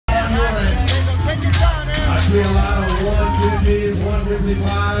see a lot of 150s,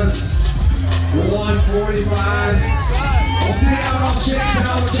 155s, 145s. We'll see how it all shakes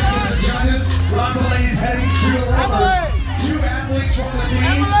out. We'll check with the judges. Lots of ladies heading to the rowers. 2 athletes from the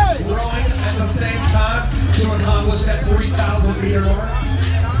teams rowing at the same time to accomplish that 3,000 meter mark.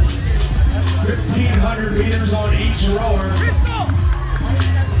 1,500 meters on each rower.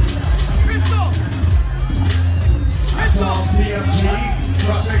 I saw CFG,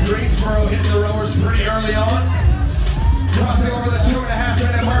 CrossFit Greensboro, hitting the rowers pretty early on. Crossing over the 2.5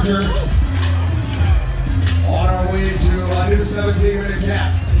 minute marker. On our way to a new 17-minute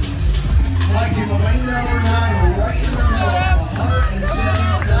cap. Like in the lane number 9, right in the middle,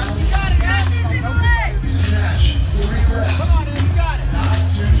 107 pounds. Snatch, 3 reps. Not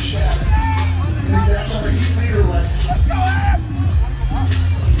too shabby. I think that's our heat leader right now. Let's go, Ab!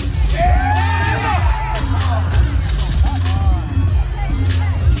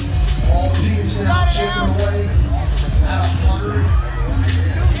 All teams now chipping away at 100,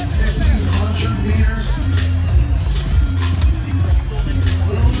 1,500 meters.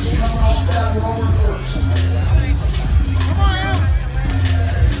 Who's coming off that rower first? Come on, Ab!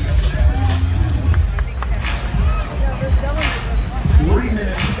 3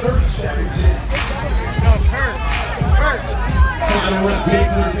 minutes, 30 seconds in. Final rep big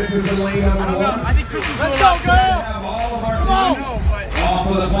for Vickers in lane number 1. Let's go, girl! Have all of our teams off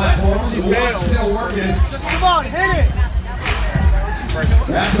of the platforms. One still working. Come on, hit it!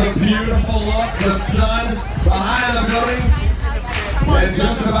 That's a beautiful look. The sun behind the buildings. And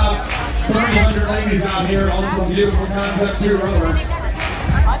just about 300 ladies out here on some beautiful Concept 2 rowers.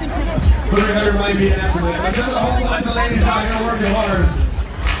 300 might be an estimate, but there's a whole bunch of ladies out here working hard.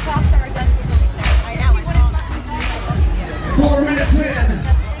 4 minutes in.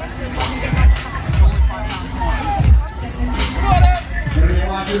 Gonna be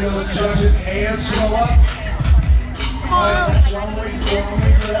watching those judges' hands go up. That's what I'm waiting for. I'm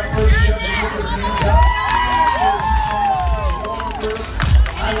waiting for that first judge to put their hands up.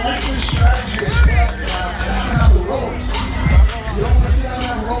 I like this strategy of spread now. So you have the rowers. You don't want to sit on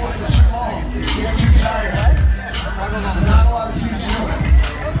that rower for too long. You get too tired. Not a lot of teams do it.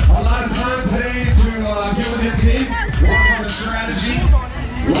 A lot of time today to get with your team, work on the strategy,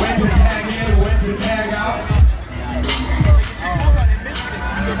 when to tag in, when to tag out.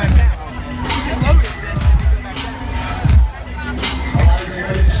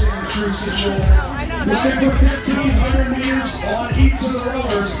 Looking for 1,500 meters on each of the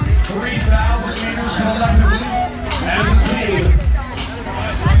rowers, 3,000 meters collectively as a team.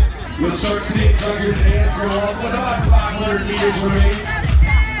 You'll start seeing judges' hands go up with about 500 meters remaining.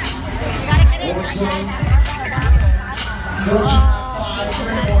 Or so. Approaching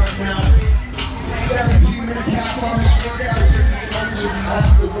 5 now. 17-minute cap on this workout. As soon as the numbers are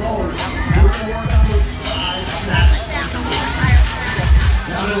off the rowers, we're going to work on those 5 snatches.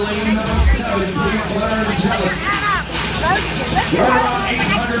 Down in lane number 7, Peanut Butter and Jealous. We're around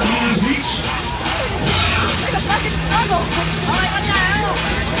 800 meters each.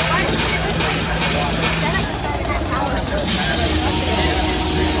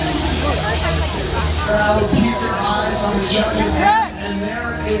 Crowd, keep your eyes on the judge's hand, and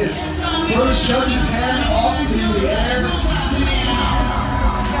there it is. First judge's hand off in the air.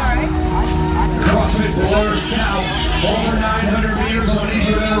 CrossFit Blurs South, over 900 meters on each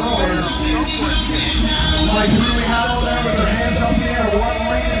of their rowers. Like who do we have over there with their hands up in the air? What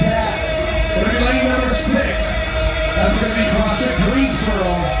lane is that? We're in lane number 6. That's going to be CrossFit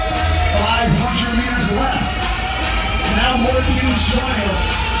Greensboro. 500 meters left. Now more teams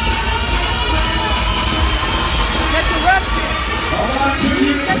joining. Get the rep! A lot of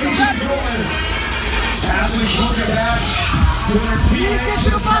communication going. Athletes looking back to their teammates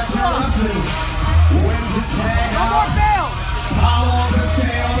just like wrestling. When to tag out, how long to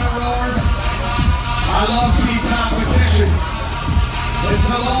stay on the rowers. I love team competitions. It's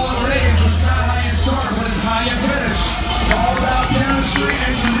a long race. It's not how you start, but it's how you finish. It's all about chemistry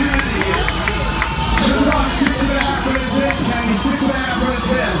and unity. Just on 6.5 minutes in, Kenny. 6.5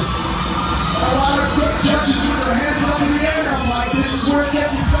 minutes in. A lot of quick judges with their hands up in the air. I'm like, this is where it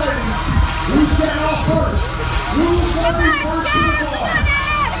gets exciting. Who's getting off first? Who's going to be first to the bar?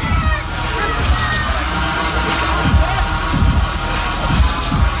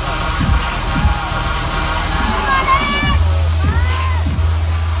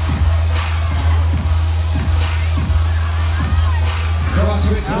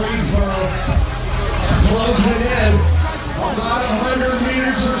 CrossFit Greensboro closing in. About 100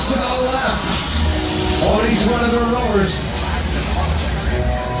 meters or so left on each one of the rowers.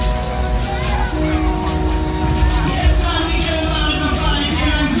 Yes, I'm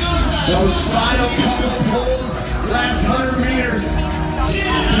Those final couple of pulls, last 100 meters.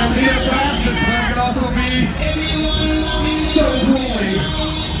 Can be the fastest, but it can also be so grueling.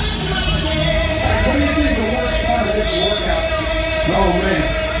 What do you think the worst part of this workout is? Oh man,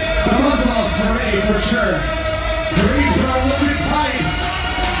 the muscle terrain for sure. Breeze are looking tight.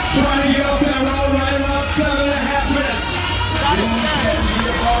 Trying to get off that road right around 7.5 minutes. Who's getting to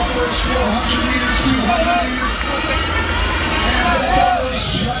the ball first? 400 meters, 200 meters. And those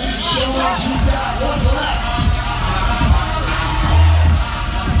judges show us who's got one left.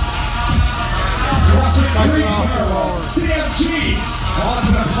 CrossFit Greensboro, CMG,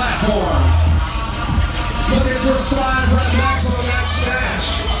 onto the platform. Looking for 5 rep max on that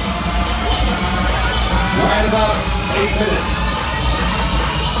snatch. Right about 8 minutes.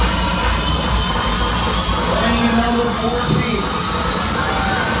 Lane number 14.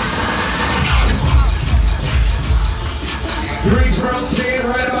 Greensboro staying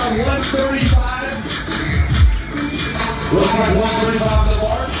right about 135. Looks like 135 on the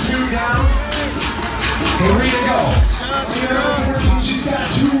bar. 2 down. 3 to go. Lane number 14, she's got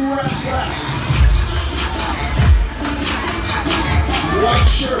 2 reps left. White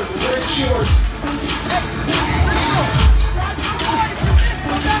shirt, red shorts.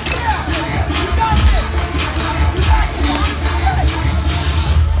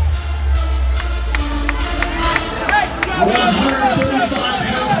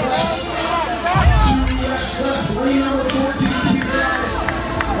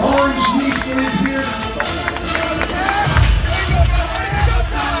 Is here.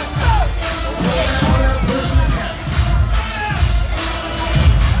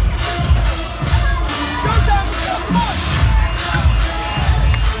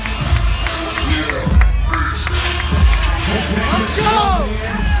 Let's go!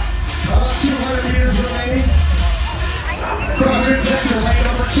 About 200 meters remaining. CrossFit Vector, lane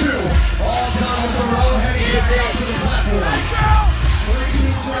number 2. All done with the row, heading back out to the platform. 3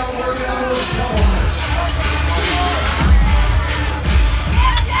 teams out working on those corners.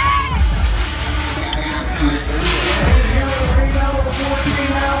 And here we bring number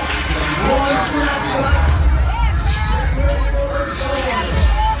 14 now. 1 snatch left. Get ready for those corners.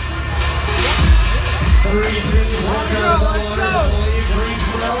 3 teams working on the double unders, I believe.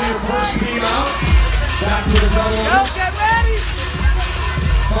 Greensboro, your first team out. Back to the double unders. Get ready!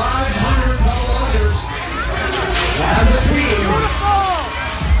 500 double unders as a team. Beautiful!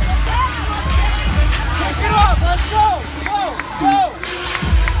 Pick it up, let's go! Go! Go!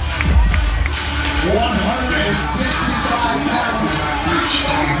 165 pounds.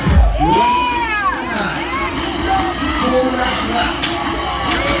 4 reps left.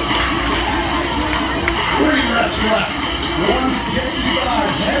 3 reps left.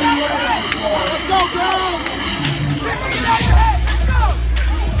 165. Heavy weight score. Let's go, girl! Get out your head! Let's go!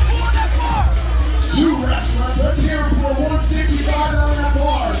 Pull on that bar! 2 reps left. Let's hear it for 165 on that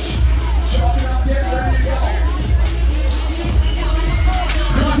bar. Chalking up, get ready to go.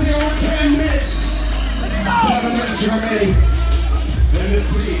 Crossing over 10 minutes. 7 minutes remaining in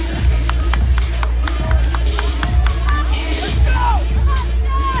this league. Let's go!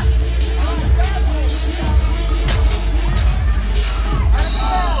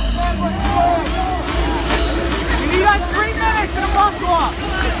 We need like 3 minutes and a muscle up.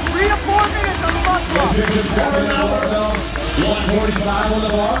 3 to 4 minutes on the muscle up. Pick this back in the bar though. 145 on the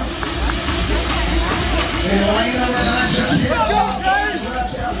bar. And lane number 9 just hit all 5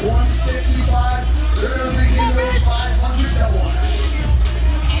 reps at 165. They're going to begin those 500 double unders.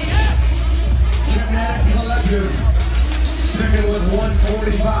 Kinetic Collective sticking with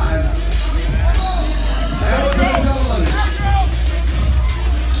 145. And we'll do double unders.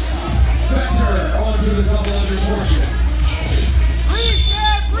 Vector onto the double under portion.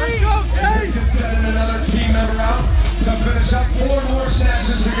 We can send another team member out to finish up 4 more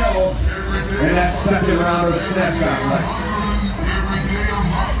snatches to go in that second round of snatch complex.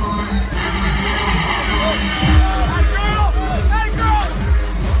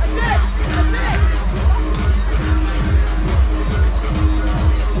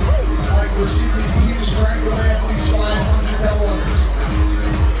 Like we're seeing these teams crank away at least 500 double unders.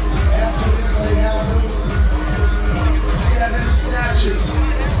 After this, they have those 7 snatches.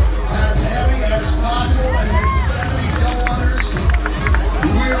 As heavy as possible and then 70 double unders.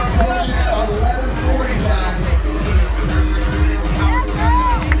 We are approaching at 11:40 time.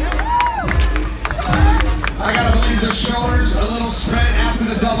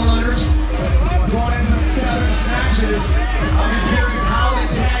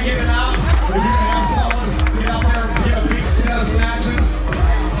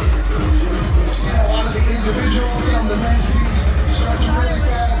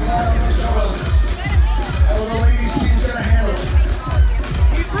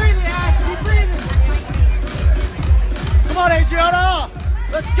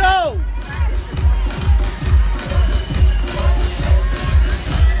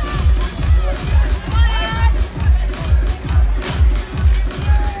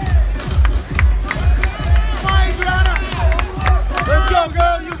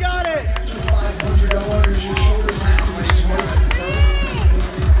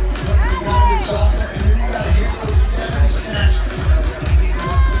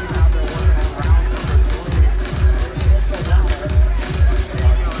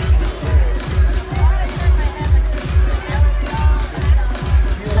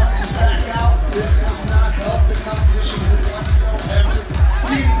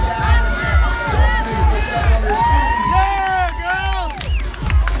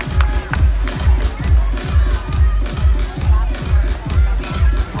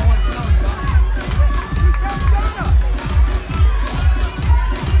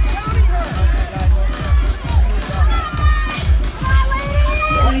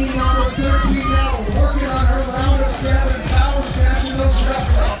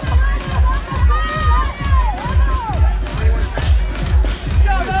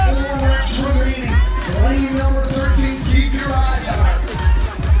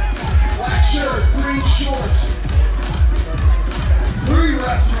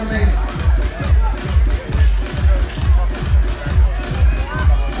 reps remaining.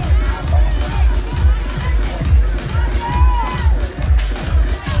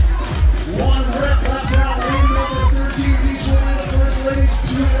 One rep left now, lane number 13. Each one of the first ladies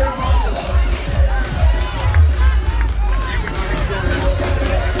to their muscle ups.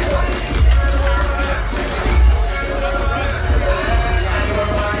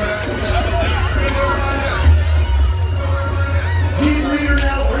 Lead leader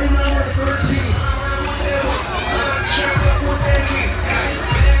now, lane number 13.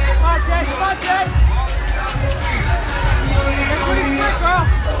 Come on, Jay. Come on, Jay. Get pretty quick, girl.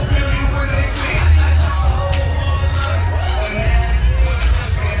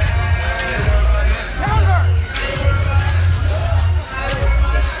 Counter.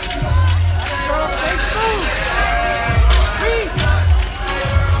 Girl, stay smooth. Reach.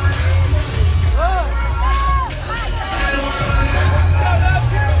 Good.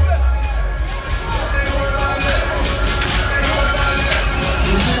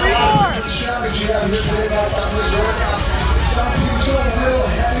 We've seen a lot of different strategy out here today about this workout. Some teams go real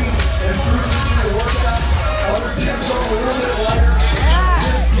heavy and cruising through the workouts. Other teams go a little bit lighter and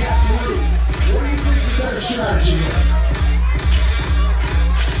just get through. What do you think is a better strategy here?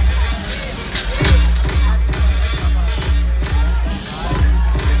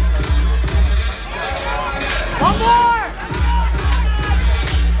 One more.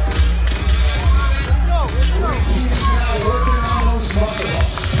 Three teams now working on those muscle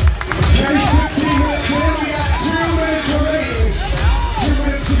ups. Kenny, 15 minutes in, we got 2 minutes remaining. 2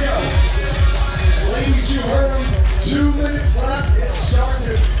 minutes to go. Ladies, you heard them. 2 minutes left. It's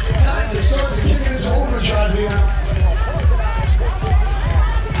time to start to kick it into overdrive here.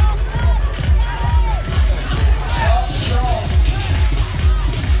 Up strong.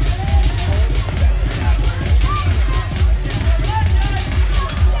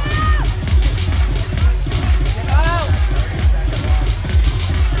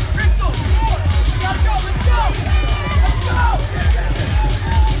 Crystal, let's go, let's go. Let's go.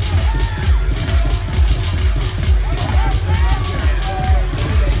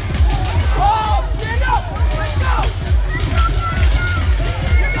 Oh, stand up. Let's go.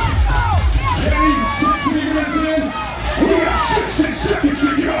 Here goes, go. Kenny, 16 minutes in, we got 60 seconds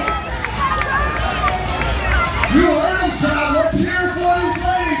to go. You heard them, crowd. Let's hear it for these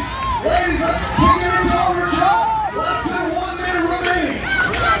ladies. Ladies, let's kick it into overdrive. Less than 1 minute remaining.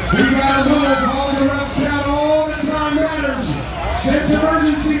 We gotta move, all the reps count, all the time matters. Sense of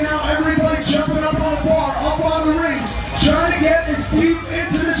urgency now. Everybody jumping up on the bar, up on the rings, trying to get as deep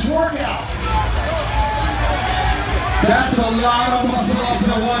into this workout. That's a lot of muscle ups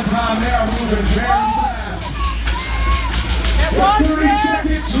at one time. They are moving very fast. And one 30 there.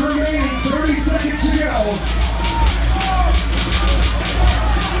 seconds remaining, 30 seconds to go.